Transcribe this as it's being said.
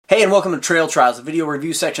Hey, and welcome to Trail Trials, the video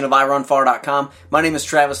review section of iRunFar.com. My name is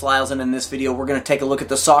Travis Lyles, and in this video we're going to take a look at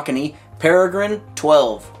the Saucony Peregrine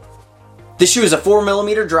 12. This shoe is a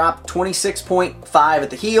 4mm drop, 26.5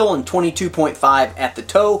 at the heel and 22.5 at the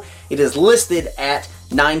toe. It is listed at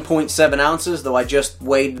 9.7 ounces, though I just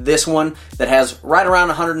weighed this one that has right around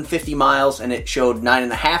 150 miles and it showed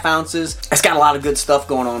 9.5 ounces. It's got a lot of good stuff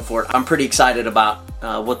going on for it. I'm pretty excited about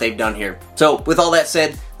what they've done here. So with all that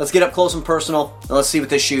said, let's get up close and personal and let's see what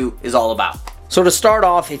this shoe is all about. So to start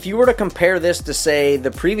off, if you were to compare this to, say, the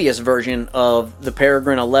previous version of the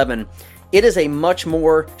Peregrine 11, it is a much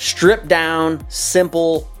more stripped down,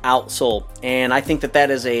 simple outsole, and I think that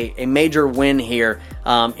is a major win here.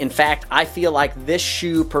 In fact, I feel like this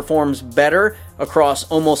shoe performs better across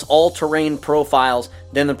almost all terrain profiles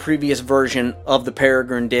than the previous version of the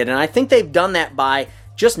Peregrine did, and I think they've done that by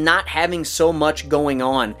just not having so much going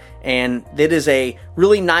on. And it is a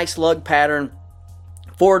really nice lug pattern.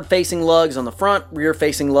 Forward-facing lugs on the front,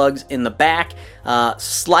 rear-facing lugs in the back,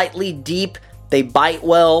 slightly deep. They bite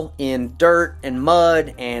well in dirt and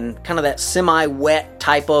mud and kind of that semi-wet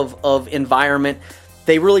type of environment.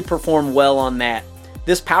 They really perform well on that.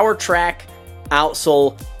 This Power Track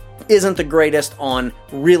outsole isn't the greatest on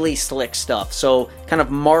really slick stuff. So kind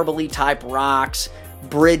of marbly type rocks,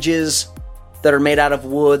 bridges that are made out of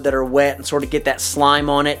wood that are wet and sort of get that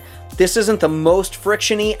slime on it. This isn't the most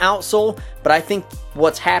friction-y outsole, but I think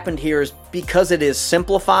what's happened here is because it is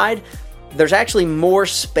simplified, there's actually more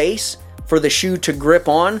space for the shoe to grip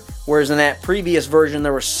on, whereas in that previous version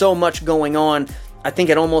there was so much going on. I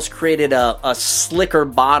think it almost created a slicker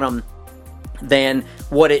bottom than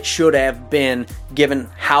what it should have been, given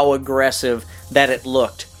how aggressive that it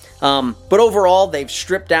looked. But overall, they've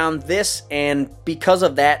stripped down this, and because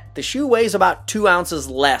of that, the shoe weighs about 2 ounces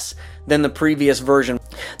less than the previous version.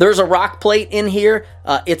 There's a rock plate in here.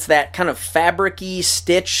 It's that kind of fabric-y,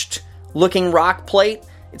 stitched looking rock plate.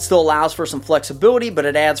 It still allows for some flexibility, but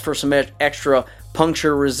it adds for some extra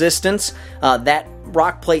puncture resistance. That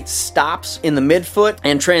rock plate stops in the midfoot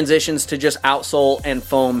and transitions to just outsole and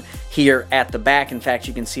foam here at the back. In fact,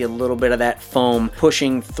 you can see a little bit of that foam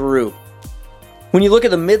pushing through. When you look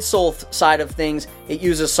at the midsole side of things, it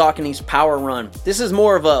uses Saucony's Power Run. This is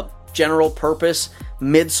more of a general purpose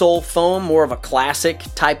midsole foam, more of a classic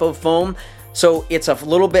type of foam. So it's a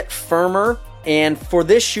little bit firmer, and for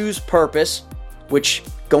this shoe's purpose, which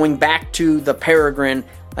going back to the Peregrine,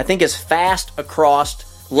 I think is fast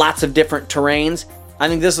across lots of different terrains, I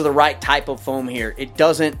think this is the right type of foam here. It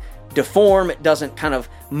doesn't deform, it doesn't kind of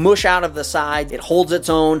mush out of the sides, it holds its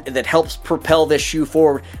own, that helps propel this shoe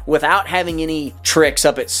forward without having any tricks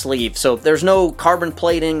up its sleeve. So there's no carbon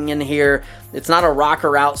plating in here, it's not a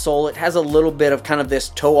rocker outsole, it has a little bit of kind of this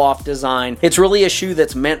toe-off design. It's really a shoe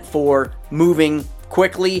that's meant for moving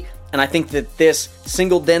quickly, and I think that this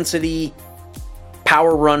single density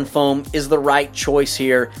Power Run foam is the right choice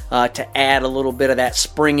here to add a little bit of that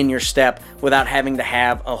spring in your step without having to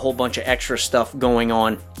have a whole bunch of extra stuff going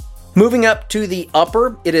on. Moving up to the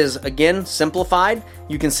upper, it is again simplified.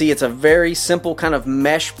 You can see it's a very simple kind of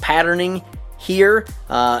mesh patterning here.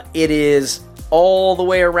 It is all the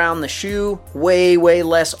way around the shoe, way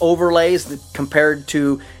less overlays compared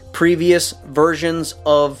to previous versions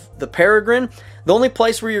of the Peregrine. The only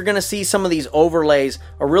place where you're going to see some of these overlays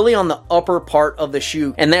are really on the upper part of the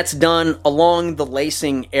shoe, and that's done along the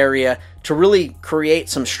lacing area to really create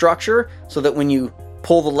some structure so that when you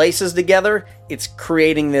pull the laces together, it's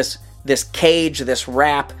creating this cage, this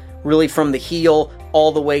wrap, really from the heel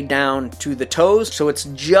all the way down to the toes. So it's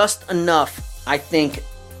just enough, I think,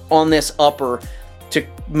 on this upper to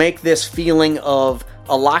make this feeling of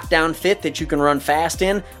a lockdown fit that you can run fast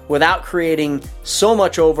in without creating so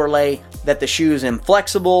much overlay that the shoe is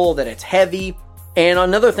inflexible, that it's heavy. And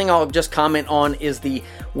another thing I'll just comment on is the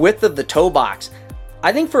width of the toe box.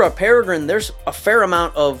 I think for a Peregrine, there's a fair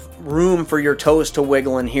amount of room for your toes to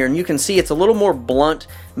wiggle in here, and you can see it's a little more blunt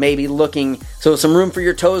maybe looking, so some room for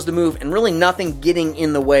your toes to move and really nothing getting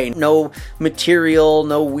in the way. No material,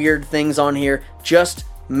 no weird things on here, just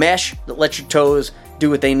mesh that lets your toes do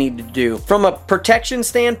what they need to do. From a protection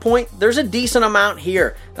standpoint, there's a decent amount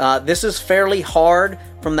here. This is fairly hard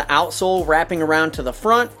from the outsole wrapping around to the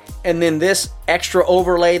front, and then this extra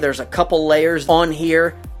overlay, there's a couple layers on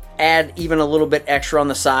here, add even a little bit extra on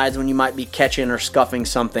the sides when you might be catching or scuffing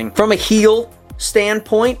something. From a heel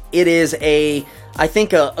standpoint, it is I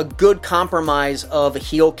think a good compromise of a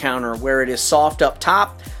heel counter where it is soft up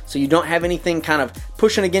top, so you don't have anything kind of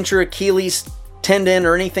pushing against your Achilles tendon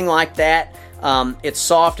or anything like that. It's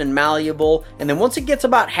soft and malleable, and then once it gets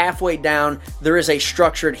about halfway down, there is a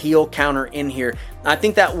structured heel counter in here. I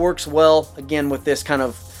think that works well, again, with this kind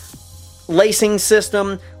of lacing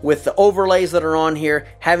system with the overlays that are on here,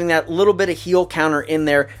 having that little bit of heel counter in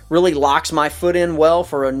there really locks my foot in well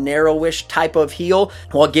for a narrowish type of heel,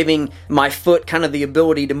 while giving my foot kind of the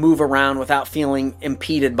ability to move around without feeling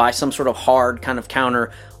impeded by some sort of hard kind of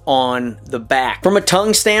counter on the back. From a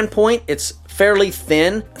tongue standpoint, it's fairly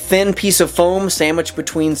thin piece of foam sandwiched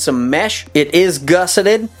between some mesh. It is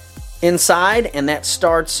gusseted inside, and that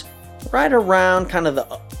starts right around kind of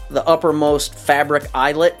the uppermost fabric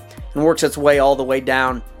eyelet and works its way all the way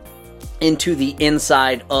down into the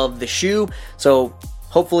inside of the shoe. So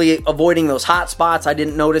hopefully avoiding those hot spots. I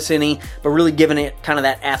didn't notice any, but really giving it kind of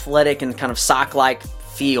that athletic and kind of sock-like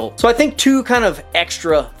feel. So I think two kind of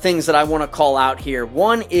extra things that I want to call out here.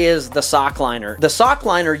 One is the sock liner. The sock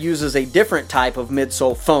liner uses a different type of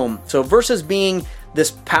midsole foam. So versus being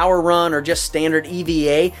this Power Run or just standard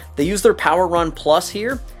EVA, they use their Power Run Plus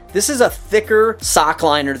here. This is a thicker sock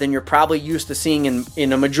liner than you're probably used to seeing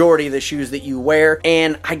in a majority of the shoes that you wear,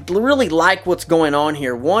 and I really like what's going on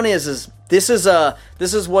here. One is this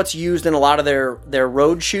is what's used in a lot of their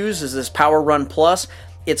road shoes, is this Power Run Plus.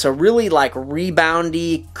 It's a really like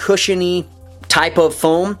reboundy, cushiony type of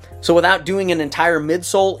foam. So without doing an entire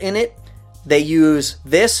midsole in it, they use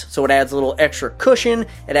this, so it adds a little extra cushion,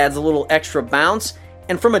 it adds a little extra bounce,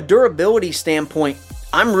 and from a durability standpoint,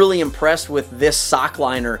 I'm really impressed with this sock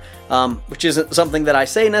liner, which isn't something that I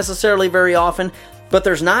say necessarily very often, but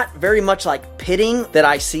there's not very much like pitting that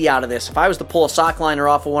I see out of this. If I was to pull a sock liner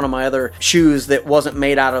off of one of my other shoes that wasn't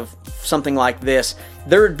made out of something like this,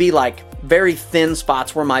 there would be like very thin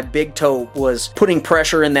spots where my big toe was putting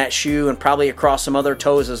pressure in that shoe and probably across some other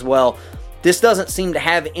toes as well. This doesn't seem to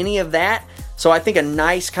have any of that, so I think a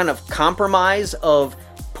nice kind of compromise of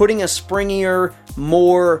putting a springier,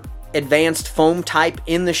 more advanced foam type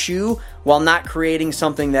in the shoe while not creating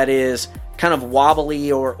something that is kind of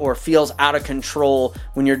wobbly or feels out of control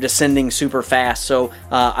when you're descending super fast. So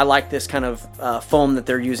I like this kind of foam that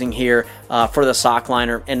they're using here for the sock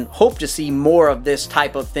liner, and hope to see more of this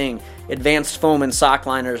type of thing. Advanced foam and sock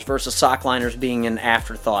liners versus sock liners being an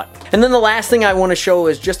afterthought. And then the last thing I want to show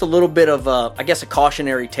is just a little bit of I guess a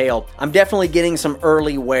cautionary tale. I'm definitely getting some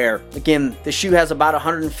early wear. Again, the shoe has about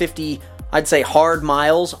 150, I'd say, hard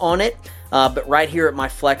miles on it, but right here at my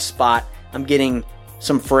flex spot, I'm getting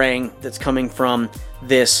some fraying that's coming from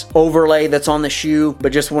this overlay that's on the shoe,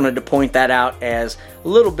 but just wanted to point that out as a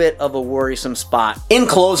little bit of a worrisome spot. In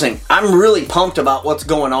closing, I'm really pumped about what's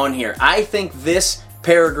going on here. I think this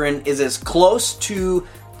Peregrine is as close to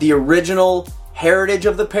the original heritage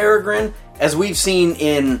of the Peregrine as we've seen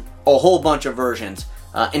in a whole bunch of versions.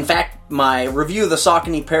 In fact, my review of the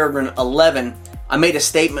Saucony Peregrine 11, I made a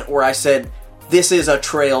statement where I said, this is a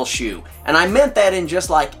trail shoe. And I meant that in just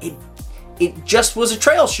like, it just was a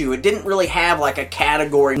trail shoe. It didn't really have like a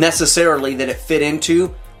category necessarily that it fit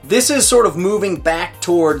into. This is sort of moving back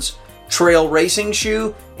towards trail racing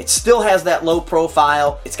shoe. It still has that low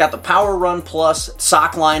profile. It's got the Power Run Plus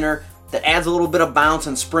sock liner that adds a little bit of bounce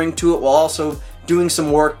and spring to it while also doing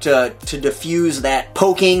some work to diffuse that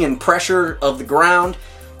poking and pressure of the ground.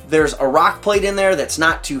 There's a rock plate in there that's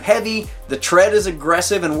not too heavy. The tread is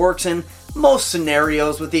aggressive and works in most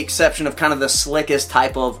scenarios with the exception of kind of the slickest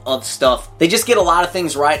type of stuff. They just get a lot of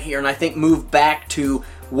things right here, and I think move back to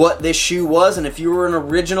what this shoe was. And if you were an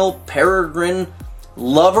original Peregrine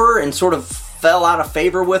lover and sort of fell out of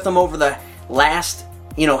favor with them over the last,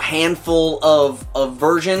 handful of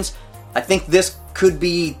versions, I think this could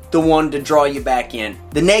be the one to draw you back in.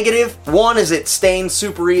 The negative, one, is it stains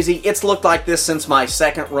super easy. It's looked like this since my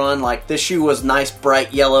second run. Like, this shoe was nice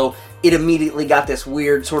bright yellow. It immediately got this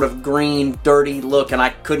weird sort of green, dirty look, and I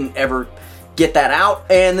couldn't ever get that out.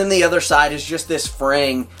 And then the other side is just this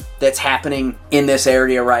fraying that's happening in this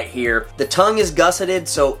area right here. The tongue is gusseted,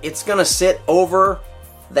 so it's gonna sit over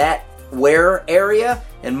that wear area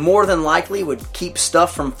and more than likely would keep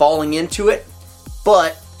stuff from falling into it.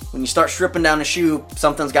 But when you start stripping down the shoe,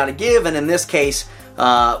 something's got to give, and in this case,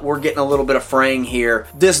 we're getting a little bit of fraying here.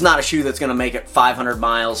 This is not a shoe that's going to make it 500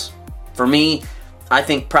 miles. For me, I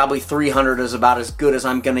think probably 300 is about as good as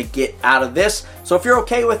I'm going to get out of this. So if you're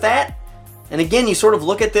okay with that, and again, you sort of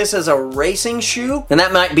look at this as a racing shoe, then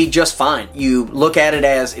that might be just fine. You look at it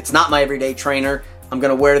as, it's not my everyday trainer. I'm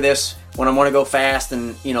going to wear this when I want to go fast,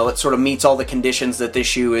 and it sort of meets all the conditions that this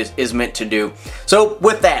shoe is meant to do. So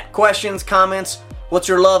with that, questions, comments? What's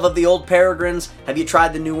your love of the old Peregrines? Have you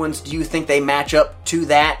tried the new ones? Do you think they match up to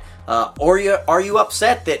that? Or are you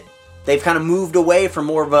upset that they've kind of moved away from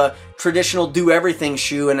more of a traditional do-everything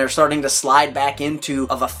shoe and they're starting to slide back into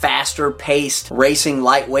a faster-paced racing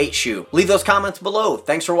lightweight shoe? Leave those comments below.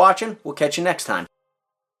 Thanks for watching. We'll catch you next time.